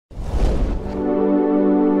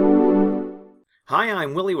Hi,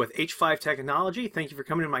 I'm Willie with H5 Technology. Thank you for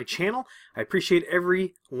coming to my channel. I appreciate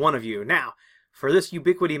every one of you. Now, for this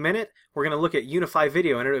Ubiquiti Minute, we're going to look at UniFi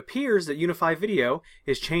Video, and it appears that UniFi Video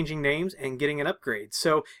is changing names and getting an upgrade.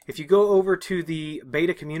 So if you go over to the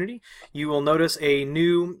beta community, you will notice a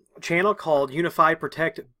new channel called UniFi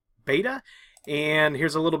Protect Beta, and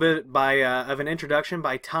here's a little bit of an introduction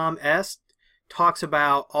by Tom S. Talks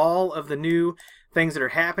about all of the new things that are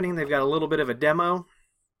happening. They've got a little bit of a demo.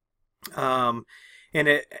 And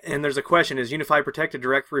there's a question: is UniFi Protect a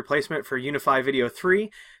direct replacement for UniFi Video 3?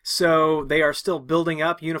 So they are still building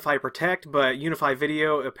up UniFi Protect, but UniFi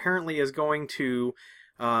Video apparently is going to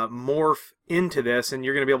morph into this, and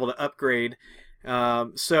you're going to be able to upgrade.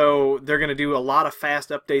 So they're going to do a lot of fast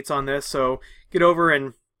updates on this. So get over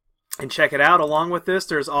and check it out. Along with this,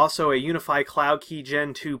 there's also a UniFi Cloud Key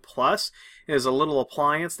Gen 2 Plus. It is a little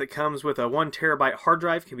appliance that comes with a 1 terabyte hard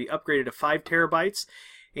drive, can be upgraded to 5 terabytes.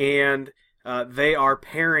 And they are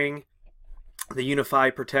pairing the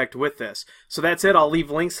UniFi Protect with this. So that's it. I'll leave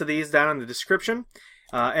links to these down in the description.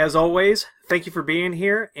 As always, thank you for being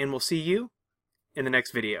here, and we'll see you in the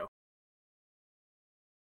next video.